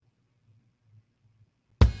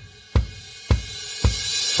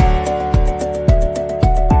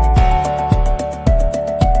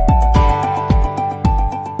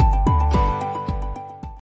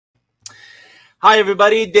Hi,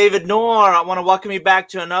 everybody. David Noor. I want to welcome you back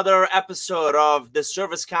to another episode of the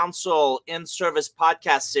Service Council in Service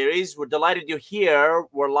podcast series. We're delighted you're here.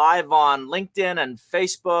 We're live on LinkedIn and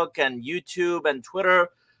Facebook and YouTube and Twitter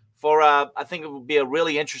for, I think it will be a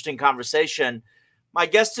really interesting conversation. My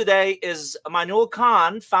guest today is Mainul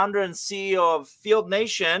Khan, founder and CEO of Field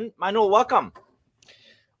Nation. Mainul, welcome.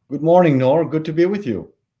 Good morning, Noor. Good to be with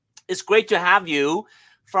you. It's great to have you.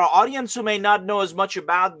 For our audience who may not know as much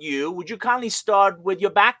about you, would you kindly start with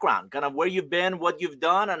your background, kind of where you've been, what you've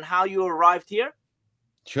done, and how you arrived here?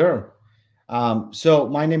 Sure. So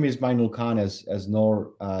my name is Mainul Khan, as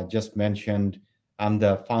Noor just mentioned. I'm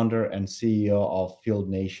the founder and CEO of Field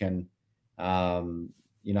Nation.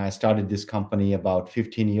 I started this company about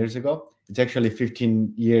 15 years ago. It's actually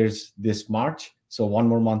 15 years this March, so one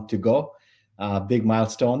more month to go. Big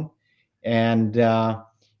milestone. And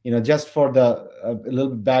just for a little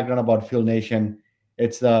bit background about Field Nation,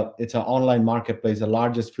 it's an online marketplace, the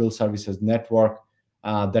largest field services network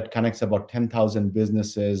that connects about 10,000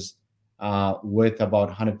 businesses with about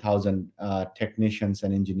 100,000 technicians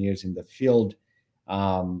and engineers in the field.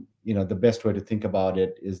 The best way to think about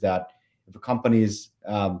it is that if companies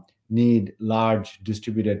need large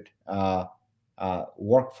distributed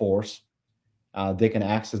workforce, they can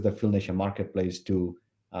access the Field Nation marketplace to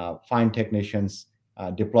find technicians,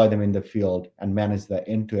 deploy them in the field, and manage the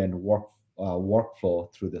end-to-end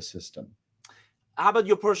workflow through the system. How about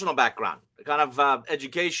your personal background, kind of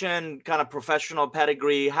education, kind of professional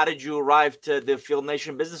pedigree? How did you arrive to the Field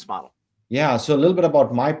Nation business model? Yeah, so a little bit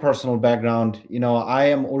about my personal background. I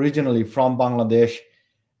am originally from Bangladesh.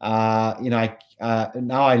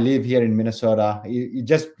 Now I live here in Minnesota. You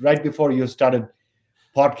just right before you started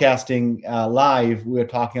podcasting live, we were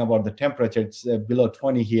talking about the temperature. It's below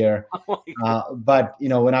 20 here. But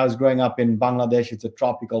when I was growing up in Bangladesh, it's a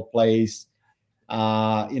tropical place.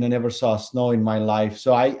 Never saw snow in my life.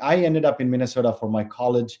 So I ended up in Minnesota for my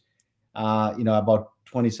college, about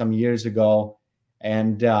 20 some years ago.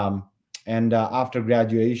 And after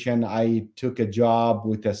graduation, I took a job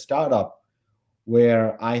with a startup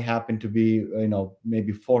where I happened to be,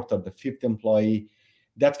 maybe fourth or the fifth employee.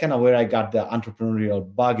 That's kind of where I got the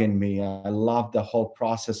entrepreneurial bug in me. I love the whole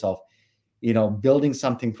process of, building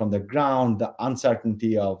something from the ground, the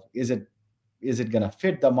uncertainty of is it going to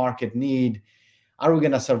fit the market need? Are we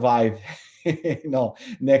going to survive,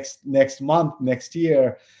 next month, next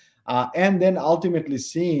year? And then ultimately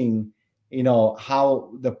seeing,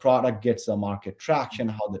 how the product gets the market traction,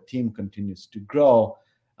 how the team continues to grow,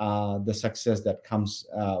 the success that comes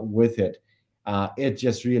with it. It's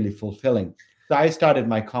just really fulfilling. So I started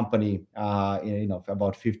my company,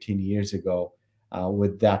 about 15 years ago,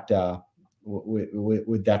 with that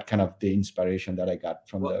kind of the inspiration that I got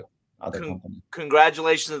from the other company.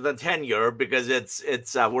 Congratulations on the tenure, because it's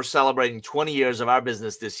we're celebrating 20 years of our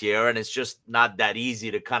business this year, and it's just not that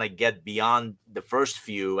easy to kind of get beyond the first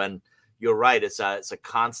few. And you're right, it's a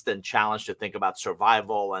constant challenge to think about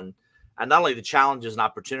survival and not only the challenges and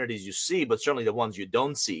opportunities you see, but certainly the ones you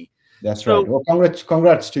don't see. That's right. Well,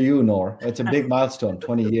 congrats to you, Noor. It's a big milestone,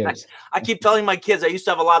 20 years. I keep telling my kids I used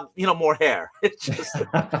to have a lot, more hair. It's just,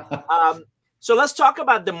 so let's talk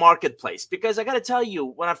about the marketplace, because I got to tell you,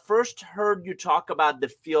 when I first heard you talk about the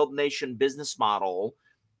Field Nation business model,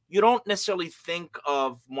 you don't necessarily think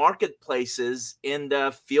of marketplaces in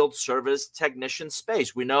the field service technician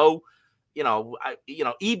space. We know,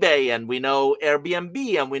 eBay, and we know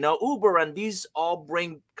Airbnb, and we know Uber, and these all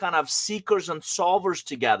bring kind of seekers and solvers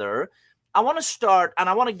together. I want to start, and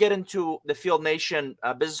I want to get into the Field Nation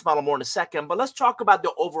business model more in a second, but let's talk about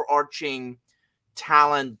the overarching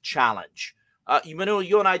talent challenge.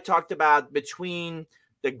 You and I talked about between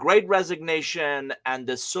the Great Resignation and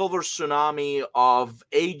the silver tsunami of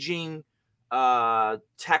aging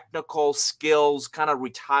technical skills kind of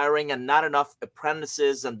retiring and not enough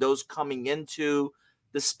apprentices and those coming into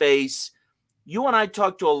the space. You and I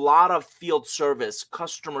talked to a lot of field service,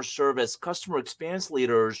 customer experience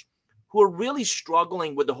leaders who are really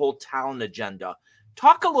struggling with the whole talent agenda.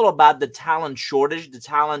 Talk a little about the talent shortage, the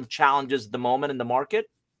talent challenges at the moment in the market.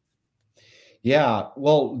 Yeah,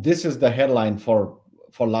 well, this is the headline for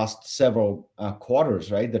last several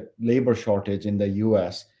quarters, right? The labor shortage in the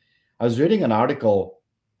U.S. I was reading an article.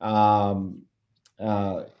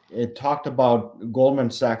 It talked about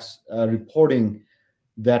Goldman Sachs reporting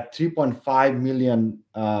that 3.5 million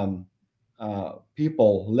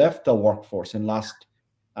people left the workforce in last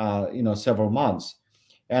several months,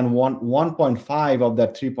 and 1.5 of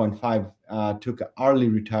that 3.5 took early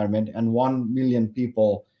retirement, and 1 million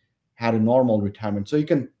people had a normal retirement. So you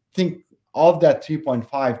can think of that 3.5,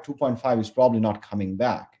 2.5 is probably not coming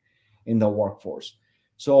back in the workforce.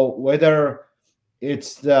 So whether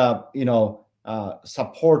it's the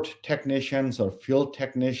support technicians or field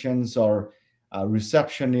technicians or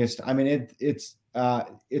receptionists. I mean, it's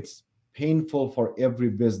painful for every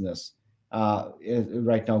business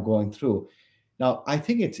right now going through. Now, I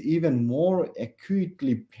think it's even more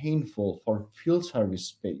acutely painful for field service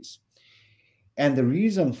space. And the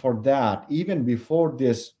reason for that, even before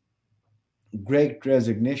this great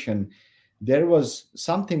resignation, there was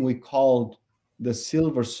something we called the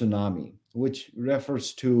silver tsunami, which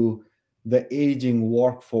refers to the aging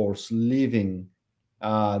workforce leaving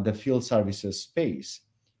the field services space.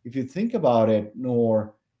 If you think about it,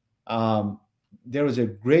 Noor, um, there was a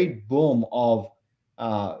great boom of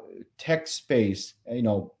uh, tech space,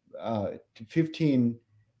 15,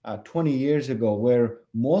 20 years ago, where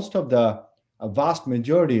most of the a vast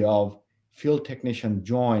majority of field technicians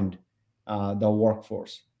joined the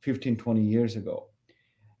workforce 15, 20 years ago.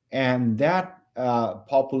 And that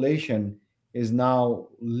population is now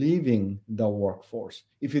leaving the workforce.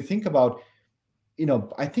 If you think about,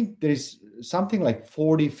 I think there's something like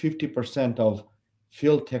 40, 50% of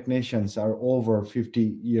field technicians are over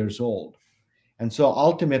 50 years old. And so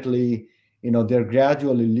ultimately, they're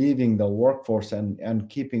gradually leaving the workforce and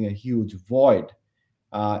keeping a huge void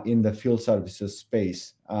in the field services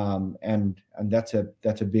space, and that's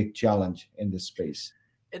a big challenge in this space.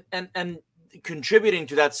 And contributing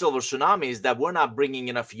to that silver tsunami is that we're not bringing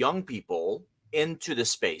enough young people into the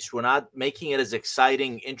space. We're not making it as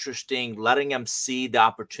exciting, interesting, letting them see the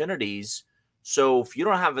opportunities. So if you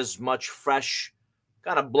don't have as much fresh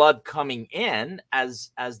kind of blood coming in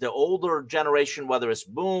as the older generation, whether it's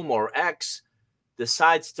boom or X,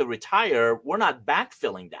 decides to retire, we're not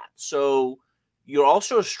backfilling that. So you're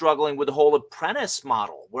also struggling with the whole apprentice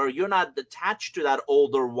model where you're not attached to that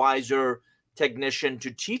older, wiser technician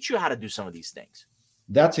to teach you how to do some of these things.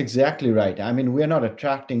 That's exactly right. I mean, we're not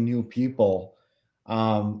attracting new people.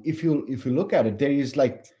 If you look at it, there is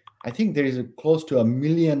I think there is close to 1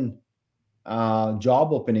 million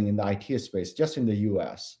job opening in the IT space just in the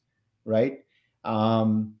U.S., right?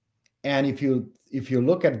 Um, and if you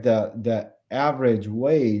look at the average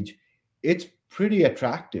wage, it's pretty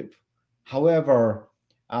attractive. However,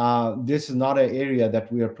 this is not an area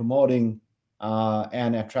that we are promoting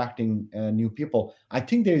and attracting new people. I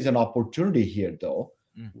think there is an opportunity here, though,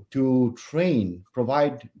 to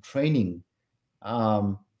provide training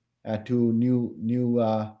um, to new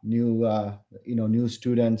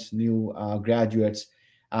students, new graduates,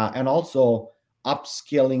 and also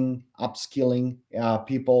upskilling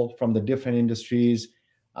people from the different industries,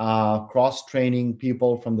 cross training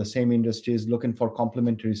people from the same industries, looking for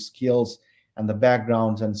complementary skills and the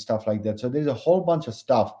backgrounds and stuff like that. So there's a whole bunch of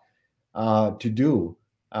stuff to do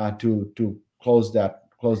to close that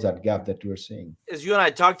gap that we're seeing. As you and I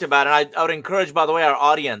talked about, and I would encourage, by the way, our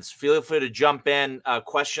audience, feel free to jump in,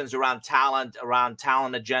 questions around talent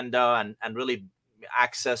agenda, and really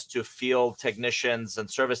access to field technicians and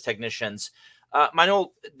service technicians.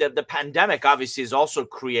 Manuel, the pandemic obviously has also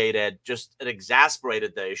created it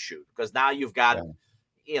exasperated the issue because now you've got,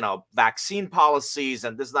 vaccine policies,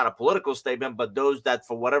 and this is not a political statement, but those that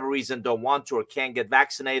for whatever reason don't want to or can't get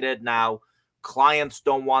vaccinated now, clients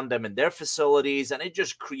don't want them in their facilities, and it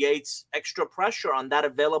just creates extra pressure on that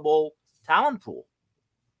available talent pool.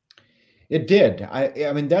 It did.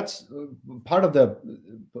 I mean, that's part of the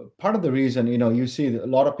reason, you see a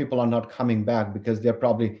lot of people are not coming back because they're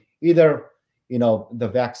probably either, the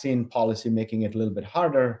vaccine policy making it a little bit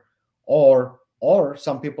harder, or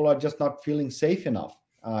some people are just not feeling safe enough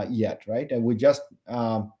yet, right? And we just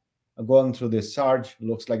going through this surge.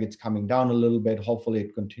 Looks like it's coming down a little bit. Hopefully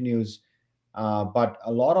it continues. But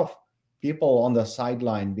a lot of people on the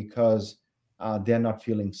sideline because they're not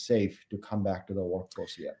feeling safe to come back to the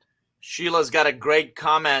workforce yet. Sheila's got a great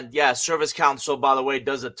comment. Yeah, Service Council, by the way,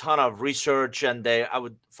 does a ton of research, and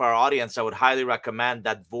for our audience, I would highly recommend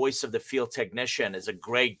that Voice of the Field Technician is a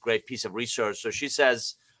great piece of research. So she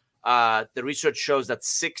says the research shows that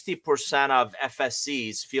 60% of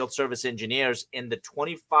FSCs, field service engineers, in the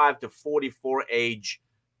 25 to 44 age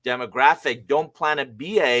demographic don't plan to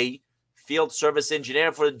be a field service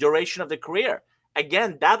engineer for the duration of the career.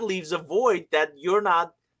 Again, that leaves a void that you're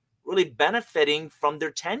not really benefiting from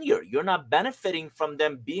their tenure. You're not benefiting from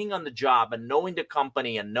them being on the job and knowing the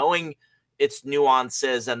company and knowing its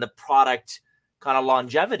nuances and the product kind of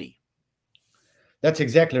longevity. That's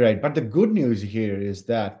exactly right. But the good news here is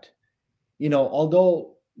that,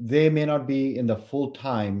 although they may not be in the full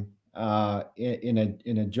time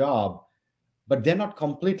in a job, but they're not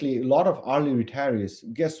completely. A lot of early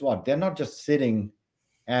retirees, guess what? They're not just sitting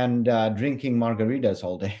and drinking margaritas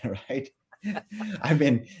all day, right? I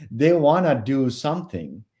mean, they want to do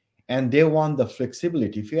something, and they want the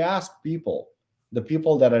flexibility. If you ask people, the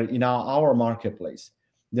people that are in our marketplace,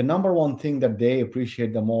 the number one thing that they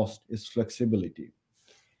appreciate the most is flexibility,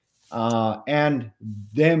 and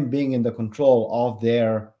them being in the control of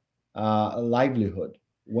their livelihood,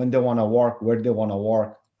 when they want to work, where they want to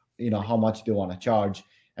work, how much they want to charge,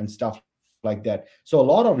 and stuff like that. So a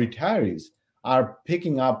lot of retirees are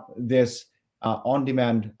picking up this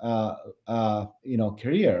on-demand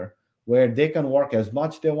career, where they can work as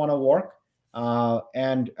much they want to work,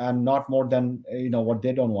 and not more than what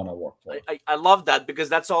they don't want to work for. I love that, because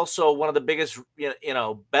that's also one of the biggest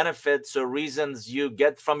benefits or reasons you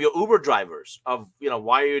get from your Uber drivers of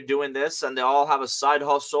why are you doing this, and they all have a side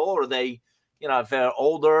hustle, or they if they're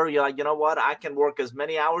older, you're like, you know what, I can work as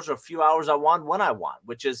many hours or a few hours I want when I want,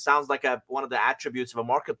 which sounds like one of the attributes of a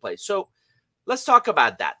marketplace. So let's talk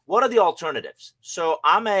about that. What are the alternatives? So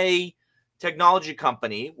I'm a technology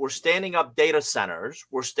company. We're standing up data centers.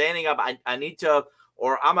 We're standing up. I need to,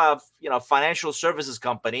 or I'm a financial services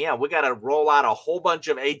company, and we got to roll out a whole bunch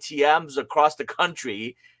of ATMs across the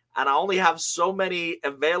country, and I only have so many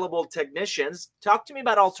available technicians. Talk to me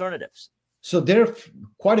about alternatives. So there are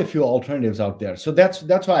quite a few alternatives out there. So that's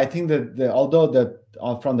why I think that although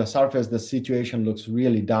from the surface the situation looks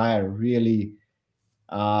really dire, really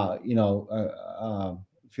feels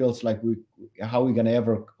like how are we going to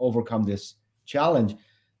ever overcome this challenge?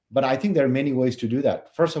 But I think there are many ways to do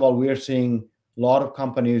that. First of all, we are seeing a lot of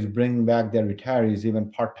companies bringing back their retirees even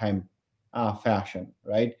part-time fashion,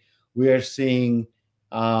 right? We are seeing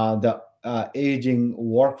the aging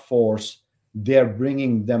workforce. They're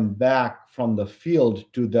bringing them back from the field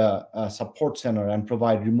to the support center and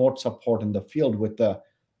provide remote support in the field with the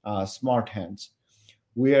smart hands.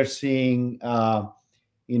 We are seeing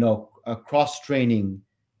cross training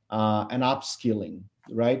and upskilling,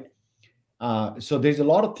 right? So there's a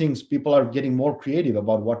lot of things. People are getting more creative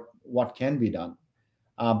about what can be done,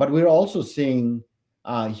 but we're also seeing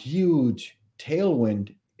a huge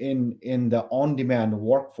tailwind in the on-demand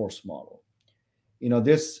workforce model.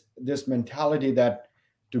 This mentality that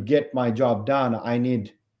to get my job done, I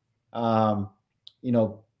need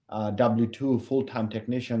W-2 full-time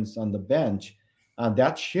technicians on the bench.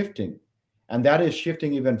 That's shifting, and that is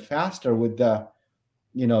shifting even faster with the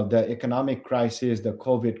economic crisis, the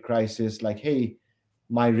COVID crisis. Like, hey,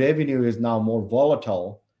 my revenue is now more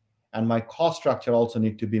volatile, and my cost structure also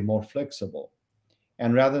need to be more flexible.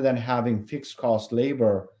 And rather than having fixed cost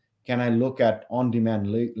labor, can I look at on-demand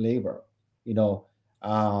labor?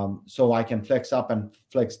 So I can flex up and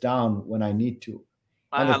flex down when I need to.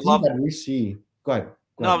 And the thing that we see, go ahead.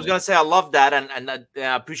 I was going to say, I love that. And I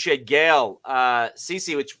appreciate Gail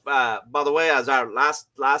Cece, which, by the way, as our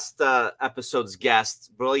last episode's guest,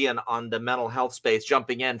 brilliant on the mental health space,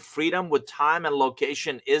 jumping in. Freedom with time and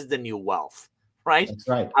location is the new wealth, right? That's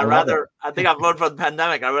right. I think I've learned from the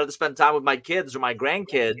pandemic, I'd rather spend time with my kids or my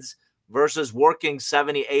grandkids versus working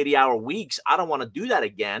 70, 80-hour weeks. I don't want to do that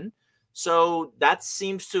again. So that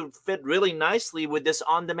seems to fit really nicely with this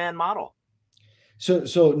on-demand model.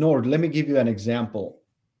 So Nord, let me give you an example.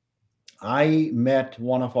 I met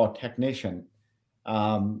one of our technicians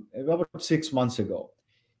about 6 months ago,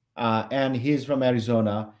 and he's from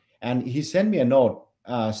Arizona, and he sent me a note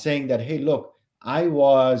saying that, hey, look, I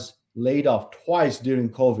was laid off twice during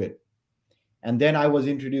COVID, and then I was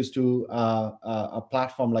introduced to a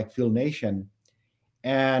platform like FieldNation,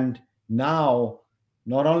 and now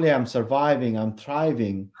not only I'm surviving, I'm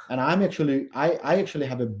thriving, and I actually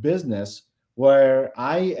have a business where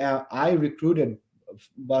I recruited a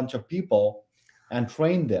bunch of people and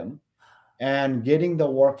trained them, and getting the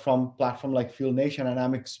work from platform like FieldNation, and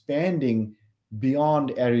I'm expanding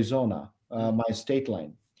beyond Arizona, my state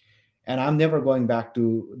line, and I'm never going back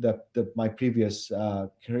to my previous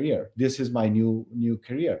career. This is my new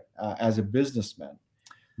career as a businessman.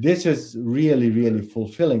 This is really, really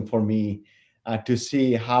fulfilling for me to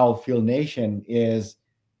see how FieldNation is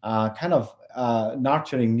kind of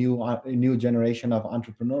nurturing new generation of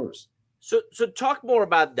entrepreneurs. So talk more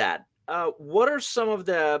about that. What are some of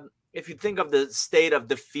if you think of the state of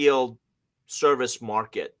the field service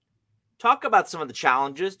market, talk about some of the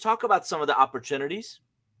challenges, talk about some of the opportunities.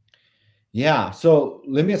 Yeah, so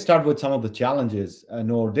let me start with some of the challenges.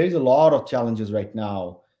 Noor, there's a lot of challenges right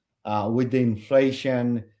now with the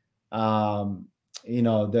inflation,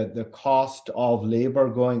 the cost of labor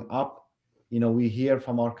going up. We hear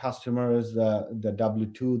from our customers the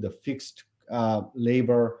W-2, the fixed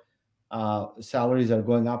labor salaries are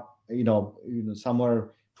going up,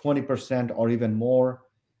 somewhere 20% or even more.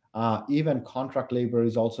 Even contract labor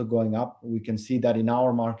is also going up. We can see that in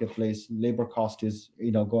our marketplace, labor cost is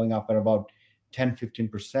going up at about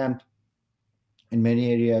 10-15%. in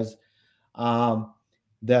many areas. Um,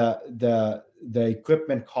 the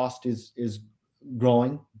equipment cost is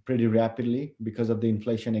growing pretty rapidly because of the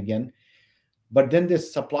inflation again. But then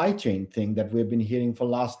this supply chain thing that we've been hearing for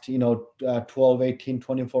last 12, 18,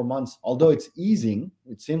 24 months, although it's easing,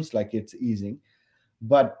 it seems like it's easing.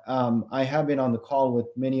 But I have been on the call with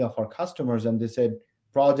many of our customers, and they said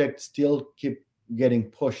projects still keep getting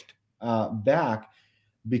pushed back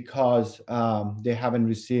because they haven't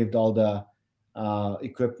received all the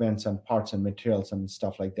equipments and parts and materials and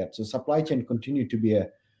stuff like that. So supply chain continue to be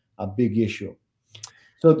a big issue.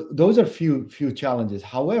 So those are few challenges.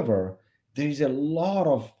 However, there is a lot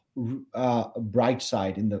of bright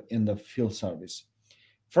side in the field service.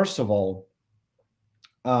 First of all,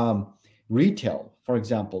 um, retail, for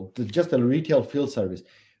example, just the retail field service,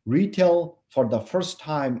 retail for the first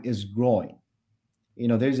time is growing.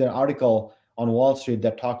 There's an article on Wall Street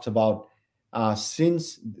that talks about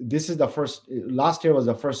since this is the first, last year was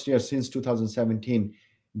the first year since 2017,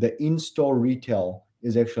 the in-store retail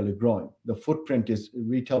is actually growing. The footprint is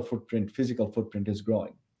retail footprint, physical footprint is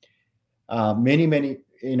growing. Many,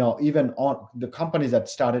 even on the companies that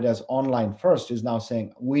started as online first is now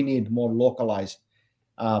saying we need more localized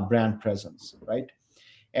brand presence, right?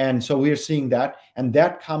 And so we're seeing that, and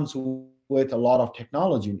that comes with a lot of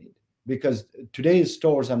technology need, because today's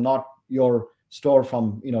stores are not your store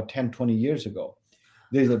from 10, 20 years ago.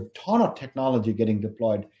 There's a ton of technology getting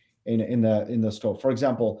deployed in the store. For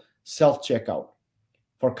example, self checkout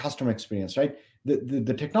for customer experience, right?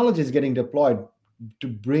 The technology is getting deployed to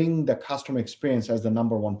bring the customer experience as the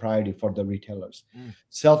number one priority for the retailers.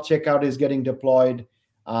 Self checkout is getting deployed.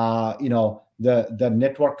 The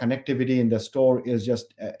network connectivity in the store is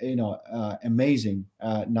just amazing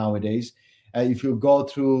nowadays. If you go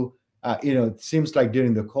through, it seems like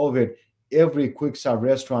during the COVID, every quick serve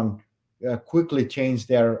restaurant quickly changed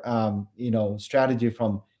their strategy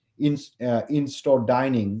from in-store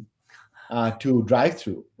dining to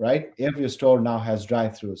drive-through, right? Every store now has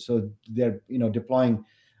drive-through, so they're deploying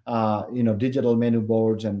digital menu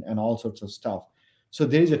boards and all sorts of stuff. So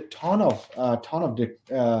there is a ton of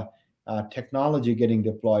technology getting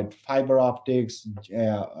deployed, fiber optics,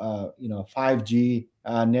 5G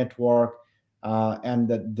network, and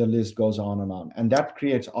the list goes on and on. And that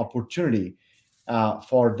creates opportunity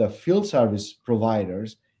for the field service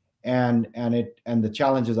providers, and the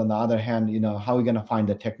challenges on the other hand, how are you going to find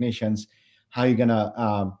the technicians, how are you going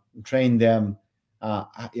to train them,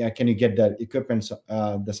 can you get the equipment,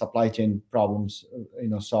 the supply chain problems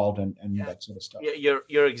solved, and that sort of stuff.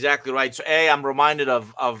 You're exactly right. So I'm reminded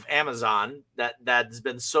of Amazon that's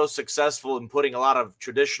been so successful in putting a lot of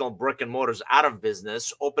traditional brick and mortars out of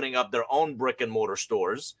business, opening up their own brick and mortar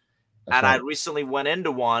stores. That's right. I recently went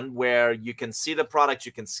into one where you can see the products,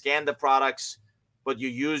 you can scan the products, but you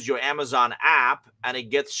use your Amazon app and it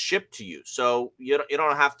gets shipped to you. So you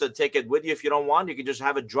don't have to take it with you if you don't want. You can just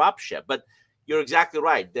have it drop ship. But you're exactly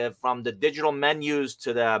right. From the digital menus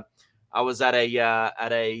to I was at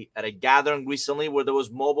a gathering recently where there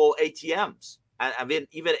was mobile ATMs, and I mean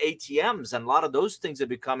even ATMs, and a lot of those things are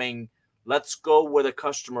becoming. Let's go where the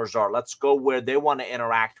customers are. Let's go where they want to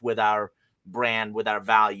interact with our brand, with our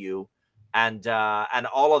value, and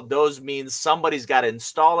all of those means somebody's got to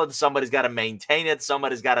install it, somebody's got to maintain it,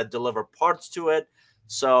 somebody's got to deliver parts to it.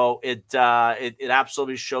 So it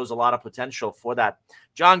absolutely shows a lot of potential for that.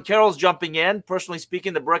 John Carroll's jumping in. Personally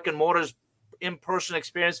speaking, the brick and mortars in-person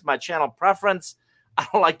experience is my channel preference. I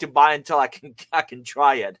don't like to buy until I can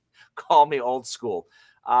try it. Call me old school.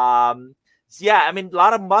 Yeah, I mean, a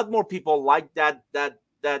lot of Mudmore people like that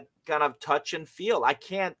kind of touch and feel. I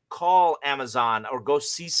can't call Amazon or go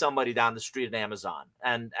see somebody down the street at Amazon,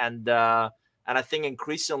 and I think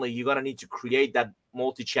increasingly you're going to need to create that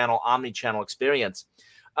multi-channel, omni-channel experience.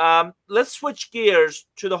 Let's switch gears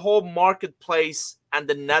to the whole marketplace and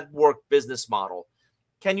the network business model.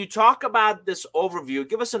 Can you talk about this overview?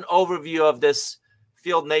 Give us an overview of this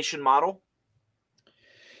Field Nation model.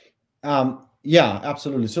 Yeah,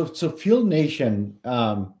 absolutely. So Field Nation,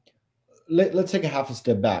 let's take a half a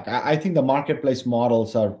step back. I think the marketplace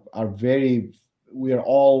models are very, we are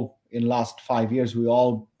all in last 5 years, we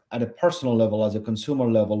all at a personal level, as a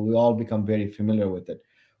consumer level, we all become very familiar with it,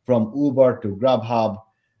 from Uber to Grubhub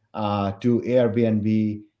to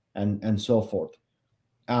Airbnb and so forth.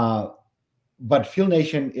 But Field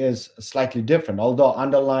Nation is slightly different, although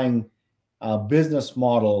underlying business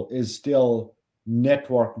model is still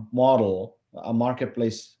network model, a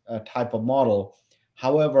marketplace type of model.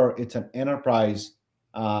 However, it's an enterprise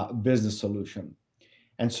business solution.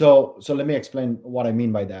 And so let me explain what I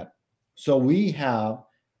mean by that. So we have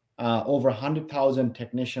over 100,000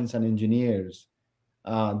 technicians and engineers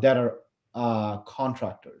that are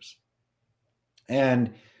contractors.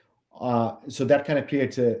 And so that kind of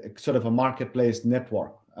creates a sort of a marketplace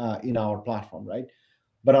network in our platform, right?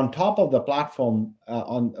 But on top of the platform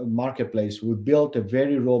on marketplace, we built a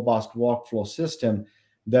very robust workflow system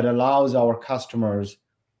that allows our customers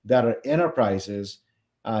that are enterprises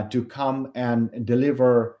to come and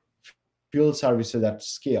deliver field services at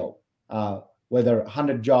scale, whether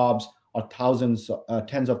 100 jobs or thousands,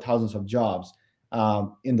 tens of thousands of jobs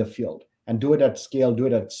in the field, and do it at scale, do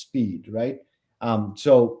it at speed, right?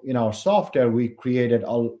 So in our software, we created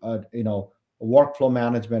all workflow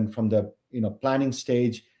management from the planning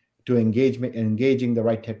stage to engaging the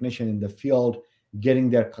right technician in the field, getting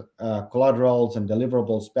their collaterals and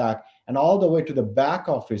deliverables back, and all the way to the back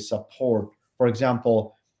office support. For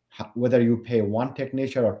example, whether you pay one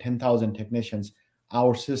technician or 10,000 technicians,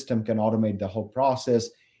 our system can automate the whole process.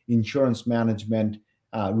 Insurance management,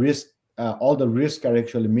 risk, all the risks are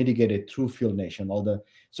actually mitigated through FieldNation.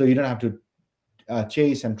 So you don't have to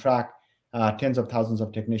chase and track tens of thousands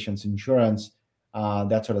of technicians, insurance,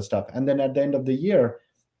 that sort of stuff. And then at the end of the year,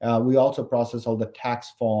 we also process all the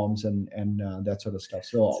tax forms and that sort of stuff.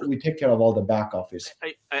 So we take care of all the back office.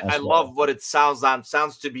 I love what it sounds like.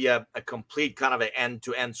 Sounds to be a complete kind of an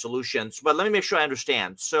end-to-end solution. But let me make sure I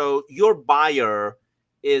understand. So your buyer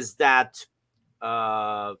is that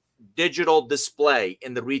digital display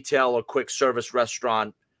in the retail or quick service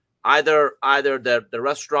restaurant, either the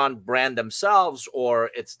restaurant brand themselves, or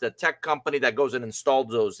it's the tech company that goes and installs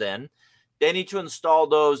those in. They need to install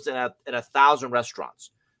those in 1,000 restaurants.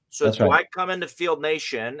 So That's right. I come into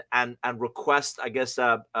FieldNation and request, I guess,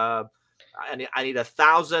 I need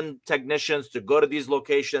 1,000 technicians to go to these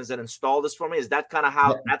locations and install this for me? Is that kind of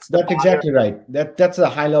how that's exactly right? That's a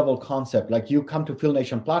high level concept. Like you come to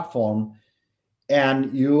FieldNation platform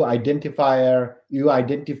and you identify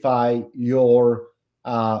your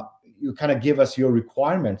you kind of give us your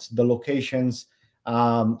requirements, the locations,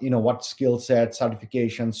 what skill set,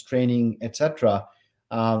 certifications, training, etc.,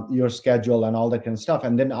 your schedule and all that kind of stuff.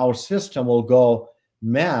 And then our system will go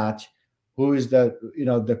match who is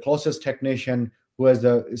the closest technician, who has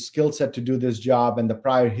the skill set to do this job and the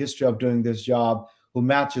prior history of doing this job, who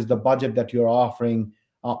matches the budget that you're offering,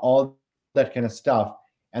 all that kind of stuff.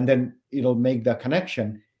 And then it'll make the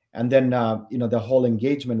connection. And then, the whole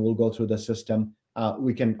engagement will go through the system.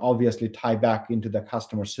 We can obviously tie back into the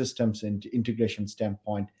customer systems and integration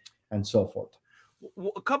standpoint and so forth.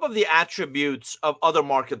 A couple of the attributes of other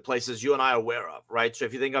marketplaces you and I are aware of, right? So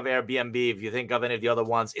if you think of Airbnb, if you think of any of the other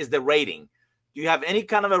ones, is the rating. Do you have any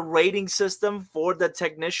kind of a rating system for the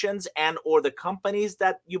technicians and or the companies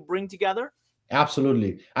that you bring together?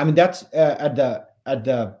 Absolutely. I mean, that's at the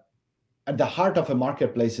heart of a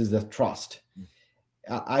marketplace is the trust.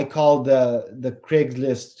 I call the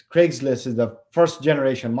Craigslist. Craigslist is the first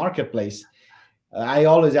generation marketplace. I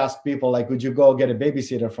always ask people, like, would you go get a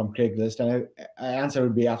babysitter from Craigslist? And I answer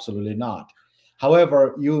would be absolutely not.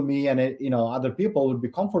 However, you, me, and other people would be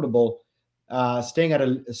comfortable staying at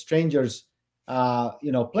a stranger's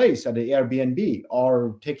place at the Airbnb,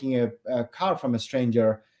 or taking a car from a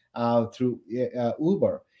stranger through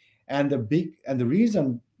Uber. And the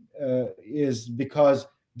reason is because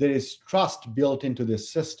there is trust built into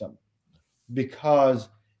this system. Because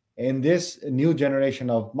in this new generation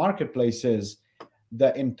of marketplaces,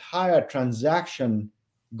 the entire transaction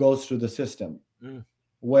goes through the system.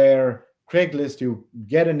 Where Craigslist, you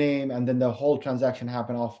get a name and then the whole transaction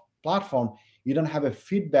happen off platform. You don't have a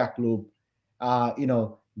feedback loop. How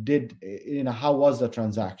was the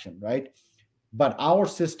transaction, right? But our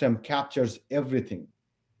system captures everything.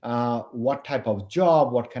 What type of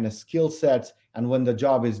job, what kind of skill sets, and when the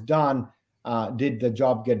job is done, did the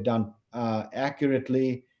job get done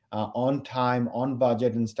accurately, on time, on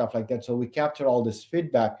budget, and stuff like that. So we capture all this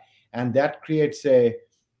feedback, and that creates a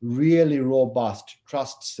really robust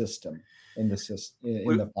trust system in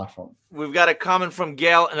the platform. We've got a comment from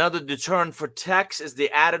Gail. Another deterrent for techs is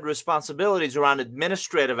the added responsibilities around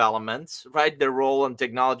administrative elements, right? Their role in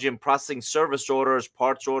technology and processing service orders,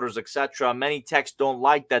 parts orders, etc. Many techs don't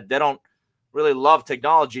like that. They don't really love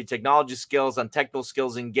technology. Technology skills and technical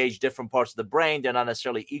skills engage different parts of the brain. They're not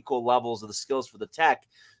necessarily equal levels of the skills for the tech.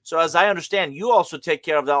 So as I understand, you also take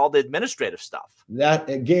care of all the administrative stuff. That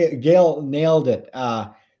Gail nailed it.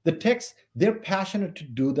 The techs, they're passionate to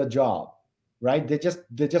do the job, right? They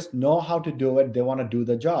just know how to do it. They want to do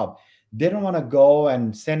the job. They don't want to go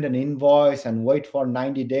and send an invoice and wait for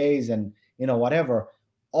 90 days and whatever.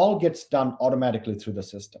 All gets done automatically through the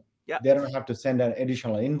system. Yeah. They don't have to send an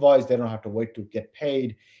additional invoice. They don't have to wait to get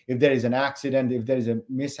paid. If there is an accident, if there is a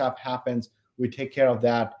mishap happens, we take care of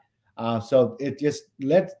that. So it just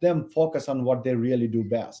lets them focus on what they really do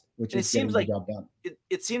best, which And it is seems getting the like job done.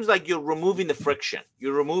 it seems like you're removing the friction.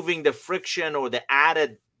 You're removing the friction or the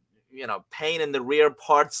added, pain in the rear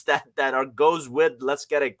parts that are goes with. Let's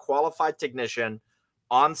get a qualified technician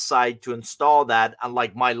on site to install that.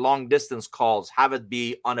 Unlike my long distance calls, have it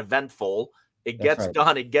be uneventful. It That's gets right.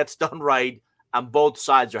 done. It gets done right, and both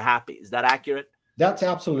sides are happy. Is that accurate? That's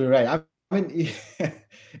absolutely right. I mean,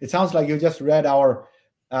 it sounds like you just read our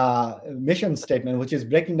mission statement, which is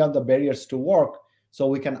breaking down the barriers to work so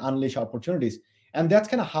we can unleash opportunities. And that's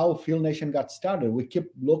kind of how Field Nation got started. We keep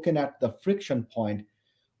looking at the friction point,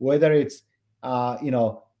 whether it's, how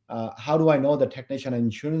do I know the technician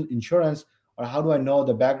insurance, or how do I know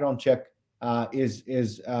the background check is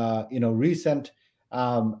recent?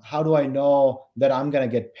 How do I know that I'm going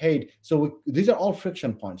to get paid? So these are all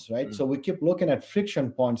friction points, right? Mm. So we keep looking at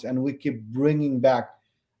friction points, and we keep bringing back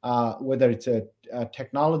whether it's a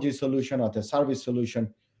technology solution or the service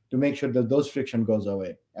solution, to make sure that those friction goes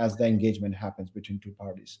away as the engagement happens between two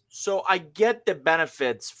parties. So I get the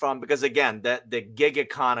benefits from, because again, the gig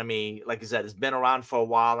economy, like I said, has been around for a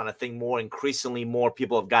while, and I think increasingly more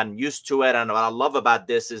people have gotten used to it. And what I love about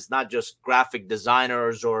this is not just graphic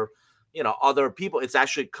designers or other people. It's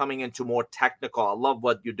actually coming into more technical. I love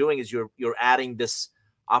what you're doing is you're adding this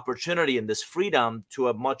opportunity and this freedom to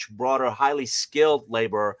a much broader, highly skilled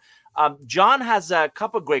labor. John has a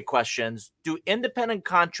couple of great questions. Do independent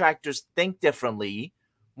contractors think differently,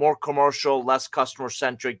 more commercial, less customer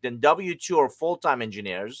centric than W-2 or full-time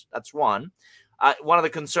engineers? That's one. One of the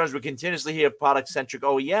concerns we continuously hear product centric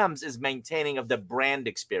OEMs is maintaining of the brand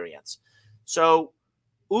experience. So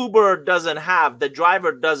Uber the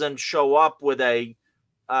driver doesn't show up with a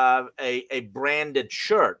branded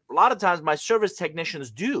shirt. A lot of times my service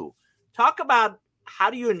technicians do. Talk about how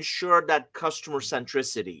do you ensure that customer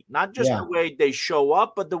centricity, not just the way they show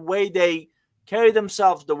up, but the way they carry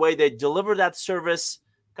themselves, the way they deliver that service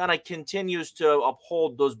kind of continues to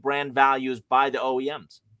uphold those brand values by the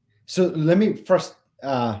OEMs. So let me first,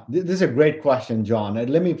 this is a great question, John.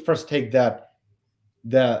 Let me first take that,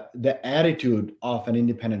 the attitude of an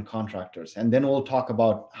independent contractors, and then we'll talk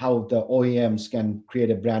about how the OEMs can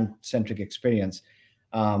create a brand centric experience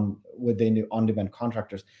with the on-demand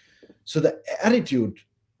contractors. So the attitude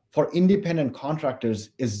for independent contractors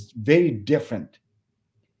is very different.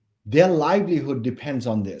 Their livelihood depends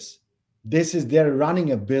on this. They're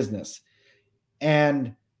running a business,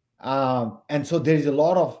 and so there is a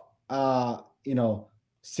lot of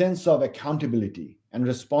sense of accountability and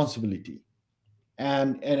responsibility,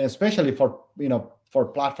 and especially for for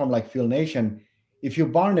a platform like Field Nation, if you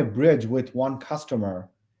burn a bridge with one customer,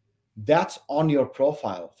 that's on your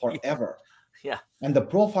profile forever. Yeah. And the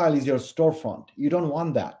profile is your storefront. You don't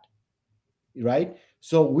want that, right?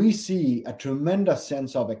 So we see a tremendous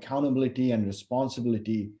sense of accountability and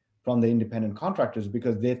responsibility from the independent contractors,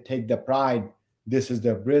 because they take the pride. This is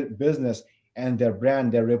their business and their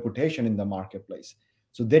brand, their reputation in the marketplace.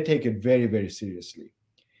 So they take it very, very seriously.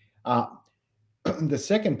 The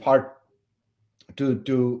second part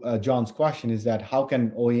to John's question is that how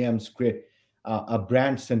can OEMs create a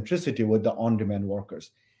brand centricity with the on-demand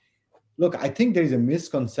workers? Look, I think there is a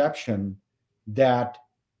misconception that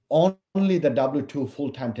only the W-2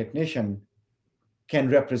 full-time technician can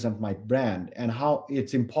represent my brand, and how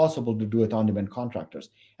it's impossible to do it on-demand contractors.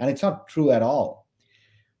 And it's not true at all.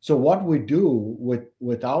 So what we do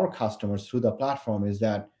with our customers through the platform is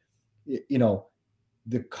that,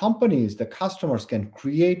 the customers can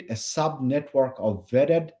create a sub-network of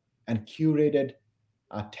vetted and curated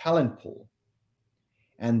talent pool.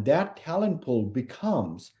 And that talent pool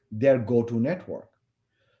becomes their go-to network.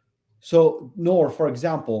 So, Noor, for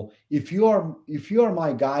example, if you are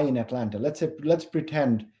my guy in Atlanta, let's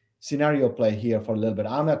pretend scenario play here for a little bit.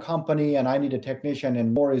 I'm a company and I need a technician,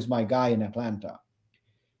 and Noor is my guy in Atlanta.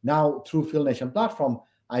 Now, through Field Nation platform,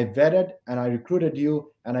 I vetted and I recruited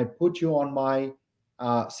you, and I put you on my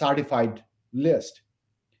certified list.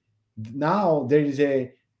 Now there is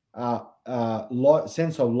a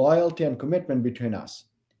sense of loyalty and commitment between us.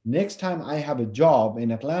 Next time I have a job in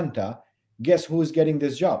Atlanta, guess who is getting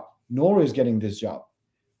this job? Noor is getting this job,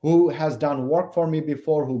 who has done work for me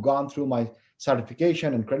before, who gone through my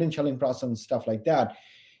certification and credentialing process and stuff like that.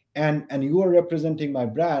 And you are representing my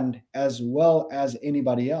brand as well as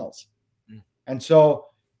anybody else. And so,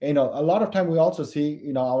 a lot of time we also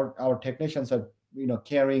see, our technicians are,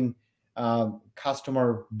 carrying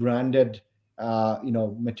customer branded,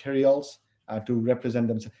 materials to represent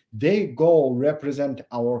themselves. They go represent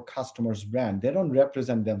our customers' brand. They don't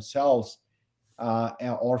represent themselves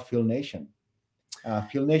or Field Nation.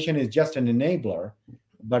 Field Nation is just an enabler,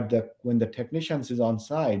 when the technicians is on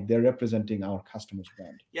site, they're representing our customer's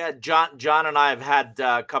brand. Yeah, John and I have had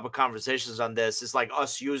a couple of conversations on this. It's like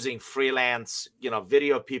us using freelance,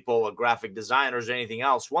 video people or graphic designers or anything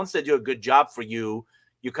else. Once they do a good job for you,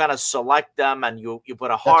 you kind of select them and you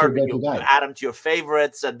put a heart, you add them to your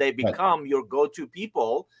favorites, and they become your go-to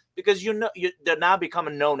people because they're now become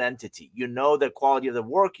a known entity. You know the quality of the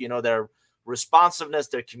work, their responsiveness,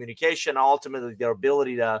 their communication, ultimately their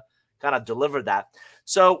ability to kind of deliver that.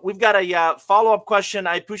 So we've got a follow-up question.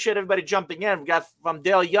 I appreciate everybody jumping in. We got from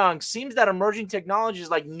Dale Young. Seems that emerging technologies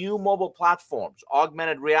like new mobile platforms,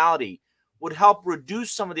 augmented reality, would help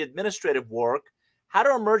reduce some of the administrative work. How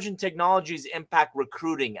do emerging technologies impact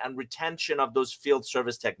recruiting and retention of those field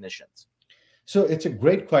service technicians? So it's a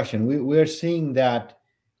great question. We're seeing that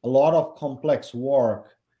a lot of complex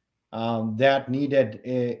work that needed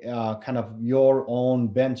a kind of your own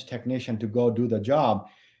bench technician to go do the job.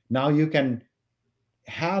 Now you can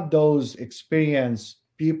have those experienced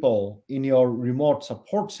people in your remote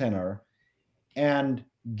support center and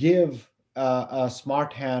give a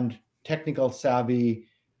smart hand, technical savvy,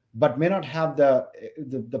 but may not have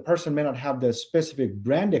the person may not have the specific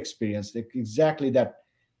brand experience, exactly that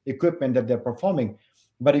equipment that they're performing.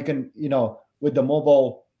 But you can, with the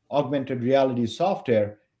mobile augmented reality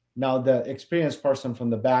software, now the experienced person from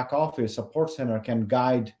the back office support center can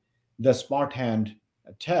guide the smart hand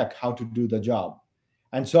tech how to do the job.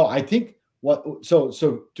 And so I think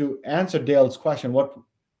so to answer Dale's question, what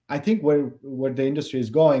I think where the industry is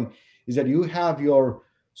going is that you have your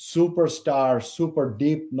superstar, super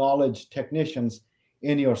deep knowledge technicians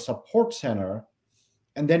in your support center,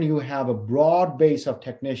 and then you have a broad base of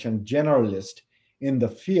technician generalists in the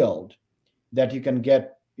field that you can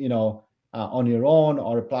get, on your own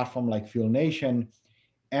or a platform like Field Nation,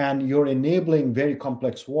 and you're enabling very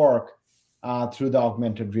complex work through the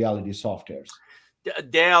augmented reality softwares.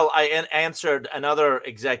 Dale, I answered another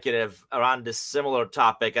executive around this similar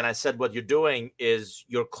topic, and I said, what you're doing is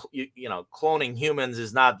cloning humans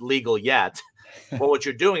is not legal yet. But what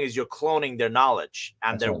you're doing is you're cloning their knowledge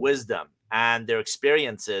and their wisdom and their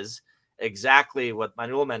experiences. Exactly what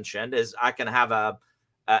Manuel mentioned is I can have a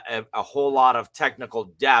whole lot of technical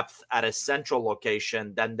depth at a central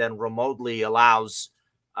location that then remotely allows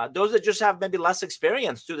those that just have maybe less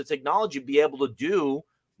experience through the technology be able to do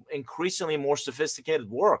increasingly more sophisticated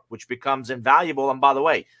work, which becomes invaluable. And by the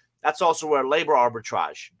way, that's also where labor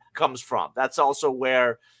arbitrage comes from. That's also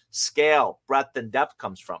where scale, breadth, and depth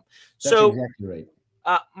comes from. That's exactly right.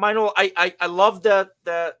 Manuel, I love the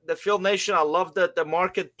Field Nation. I love the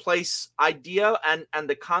marketplace idea and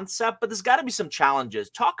the concept, but there's got to be some challenges.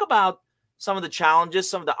 Talk about some of the challenges,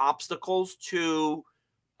 some of the obstacles to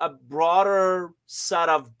a broader set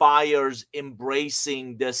of buyers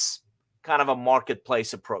embracing this kind of a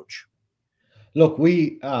marketplace approach. Look,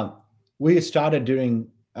 we started during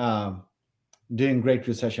Great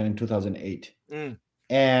Recession in 2008,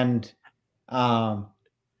 and that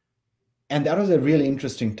was a really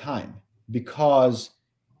interesting time because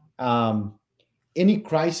any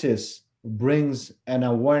crisis brings an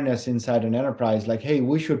awareness inside an enterprise, like, hey,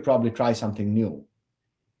 we should probably try something new,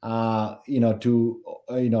 to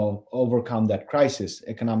overcome that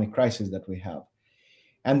economic crisis that we have.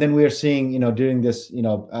 And then we are seeing, during this,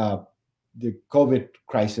 the COVID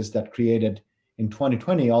crisis that created in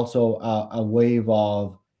 2020, also a wave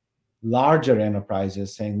of larger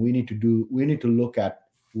enterprises saying we need to look at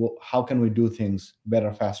how can we do things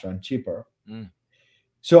better, faster, and cheaper.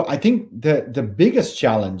 So I think the biggest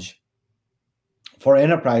challenge for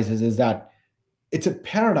enterprises is that it's a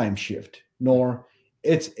paradigm shift. Nor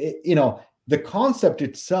the concept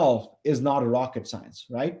itself is not a rocket science,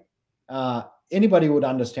 right? Anybody would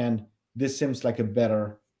understand this seems like a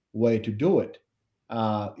better way to do it,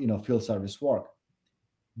 field service work.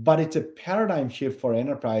 But it's a paradigm shift for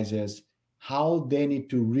enterprises, how they need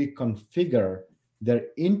to reconfigure their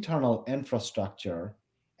internal infrastructure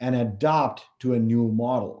and adapt to a new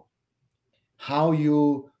model. How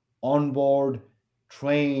you onboard,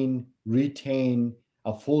 train, retain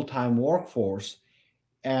a full-time workforce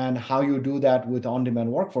and how you do that with on-demand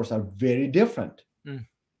workforce are very different.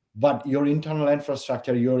 But your internal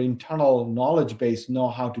infrastructure, your internal knowledge base know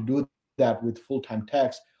how to do that with full-time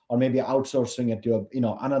techs, or maybe outsourcing it to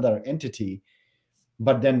another entity.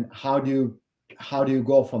 But then how do you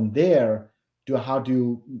go from there to how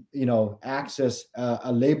to access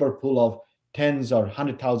a labor pool of tens or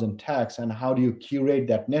 100,000 techs, and how do you curate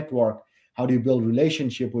that network? How do you build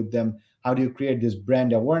relationship with them? How do you create this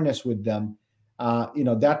brand awareness with them?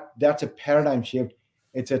 That's a paradigm shift.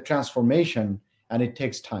 It's a transformation, and it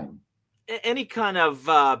takes time. any kind of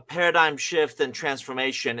paradigm shift and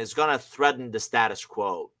transformation is going to threaten the status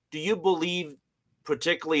quo. Do you believe,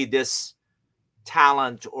 particularly this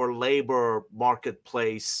talent or labor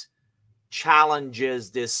marketplace,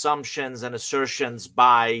 challenges the assumptions and assertions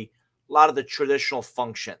by a lot of the traditional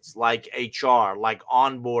functions like HR, like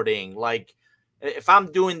onboarding, like if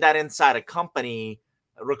I'm doing that inside a company,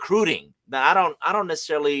 recruiting, then I don't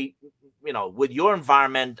necessarily, with your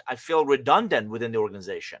environment, I feel redundant within the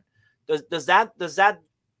organization. Does that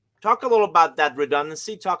talk a little about that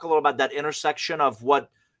redundancy? Talk a little about that intersection of what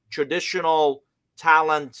traditional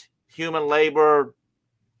talent, human labor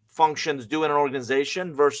functions do in an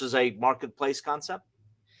organization versus a marketplace concept?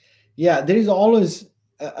 Yeah, there is always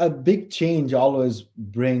a big change always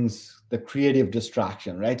brings the creative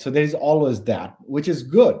distraction, right? So there is always that, which is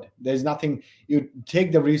good. There's nothing, you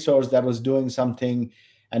take the resource that was doing something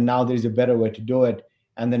and now there's a better way to do it,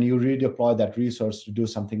 and then you redeploy that resource to do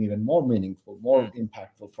something even more meaningful, more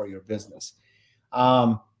impactful for your business.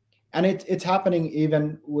 And it's happening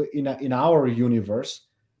even in our universe,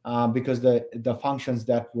 because the functions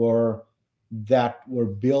that were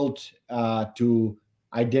built to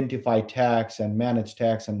identify tax and manage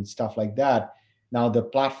tax and stuff like that. Now the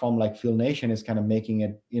platform like FieldNation is kind of making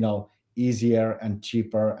it, easier and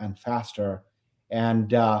cheaper and faster, and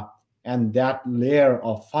that layer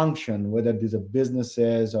of function, whether these are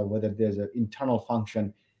businesses or whether there's an internal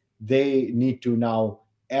function, they need to now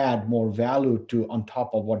add more value to on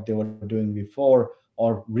top of what they were doing before,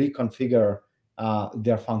 or reconfigure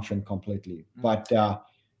their function completely. But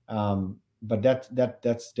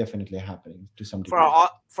that's definitely happening to some degree.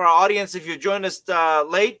 For our audience, if you joined us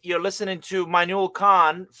late, you're listening to Mainul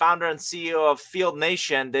Khan, founder and CEO of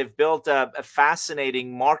FieldNation. They've built a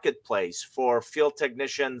fascinating marketplace for field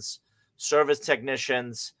technicians, service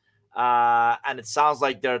technicians, and it sounds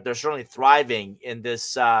like they're certainly thriving in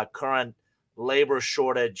this current labor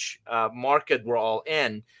shortage market we're all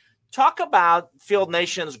in. Talk about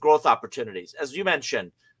FieldNation's growth opportunities. As you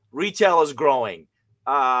mentioned, retail is growing.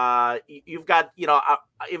 You've got,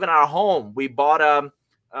 even our home, we bought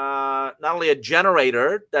not only a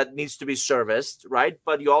generator that needs to be serviced, right,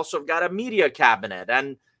 but you also have got a media cabinet,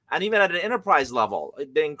 and even at an enterprise level,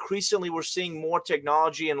 increasingly we're seeing more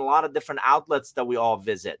technology in a lot of different outlets that we all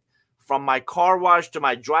visit, from my car wash to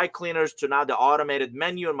my dry cleaners to now the automated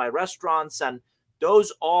menu in my restaurants, and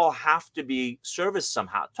those all have to be serviced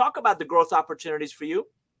somehow. Talk about the growth opportunities for you.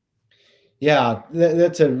 Yeah,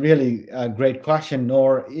 that's a really great question.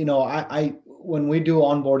 Or, I when we do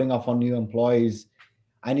onboarding of our new employees,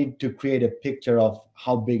 I need to create a picture of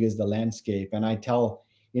how big is the landscape. And I tell,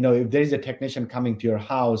 if there's a technician coming to your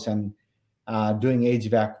house and doing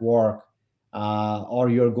HVAC work, or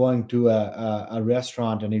you're going to a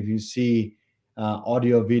restaurant, and if you see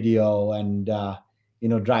audio, video, and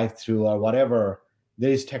drive-through or whatever,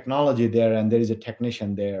 there is technology there, and there is a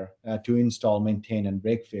technician there to install, maintain, and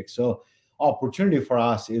break fix. So opportunity for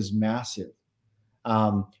us is massive.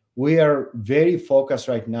 We are very focused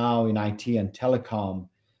right now in IT and telecom,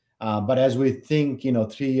 but as we think,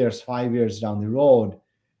 3 years, 5 years down the road,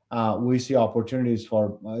 we see opportunities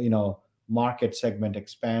for market segment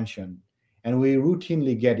expansion, and we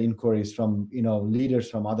routinely get inquiries from leaders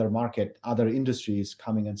from other industries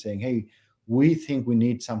coming and saying, "Hey, we think we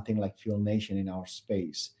need something like FieldNation in our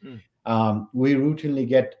space." We routinely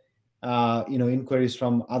get inquiries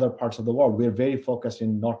from other parts of the world. We're very focused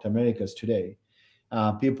in North Americas today.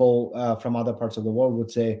 People from other parts of the world would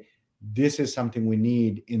say, "This is something we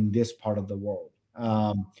need in this part of the world."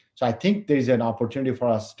 So I think there's an opportunity for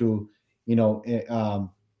us to,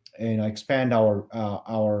 expand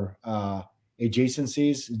our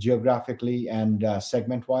adjacencies geographically and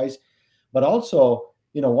segment wise, but also,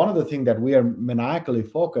 one of the things that we are maniacally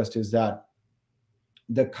focused is that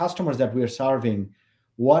the customers that we are serving,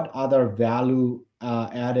 what other value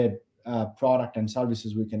added product and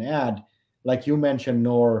services we can add. Like you mentioned,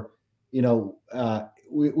 Noor,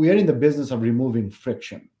 we are in the business of removing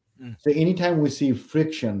friction. So anytime we see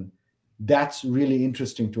friction, that's really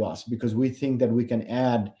interesting to us, because we think that we can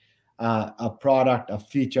add a product, a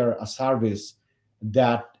feature, a service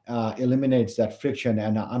that eliminates that friction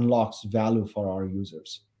and unlocks value for our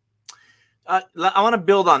users. I want to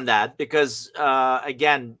build on that because,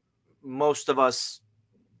 again, most of us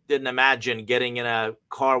didn't imagine getting in a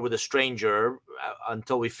car with a stranger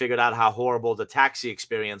until we figured out how horrible the taxi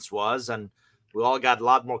experience was. And we all got a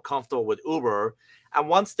lot more comfortable with Uber. And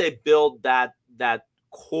once they build that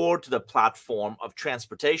core to the platform of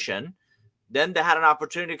transportation, then they had an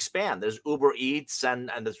opportunity to expand. There's Uber Eats,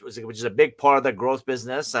 which is a big part of their growth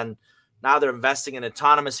business. And now they're investing in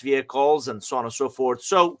autonomous vehicles and so on and so forth.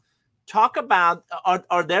 So Talk about,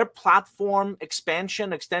 are there platform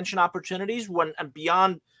extension opportunities when and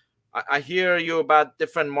beyond? I hear you about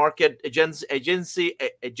different market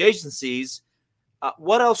adjacencies.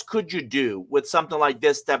 What else could you do with something like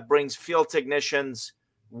this that brings field technicians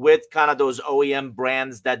with kind of those OEM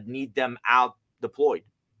brands that need them out deployed?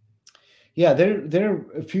 Yeah, there are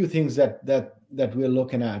a few things that we're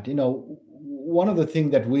looking at. One of the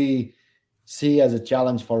things that we see as a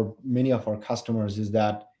challenge for many of our customers is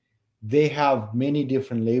that they have many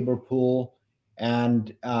different labor pool,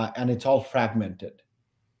 and it's all fragmented.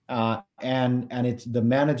 And it's the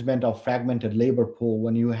management of fragmented labor pool.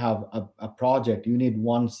 When you have a project, you need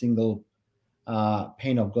one single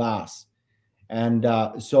pane of glass, and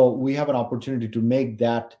so we have an opportunity to make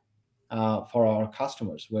that for our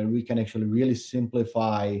customers, where we can actually really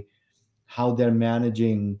simplify how they're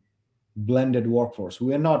managing blended workforce.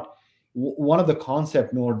 We're not one of the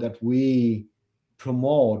concept node that we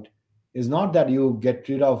promote is not that you get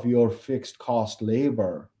rid of your fixed cost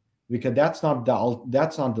labor, because that's not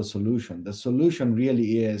the solution. The solution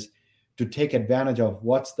really is to take advantage of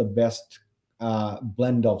what's the best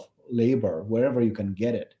blend of labor wherever you can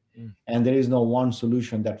get it. And there is no one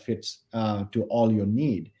solution that fits to all your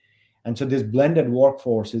need. And so this blended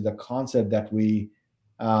workforce is the concept that we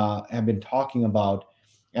have been talking about,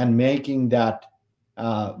 and making that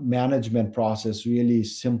management process really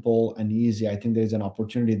simple and easy. I think there's an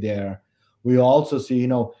opportunity there. We also see,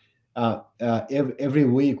 every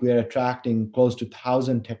week we are attracting close to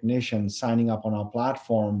 1,000 technicians signing up on our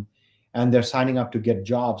platform, and they're signing up to get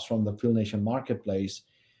jobs from the Field Nation marketplace.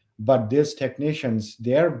 But these technicians,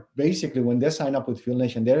 they're basically, when they sign up with Field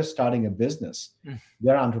Nation, they're starting a business.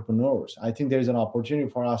 They're entrepreneurs. I think there's an opportunity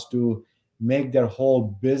for us to make their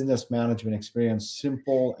whole business management experience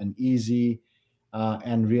simple and easy,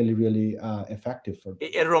 and really, really effective for them.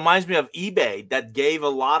 It reminds me of eBay, that gave a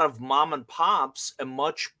lot of mom and pops a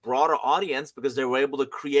much broader audience because they were able to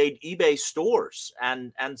create eBay stores,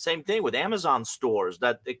 and same thing with Amazon stores,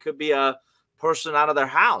 that it could be a person out of their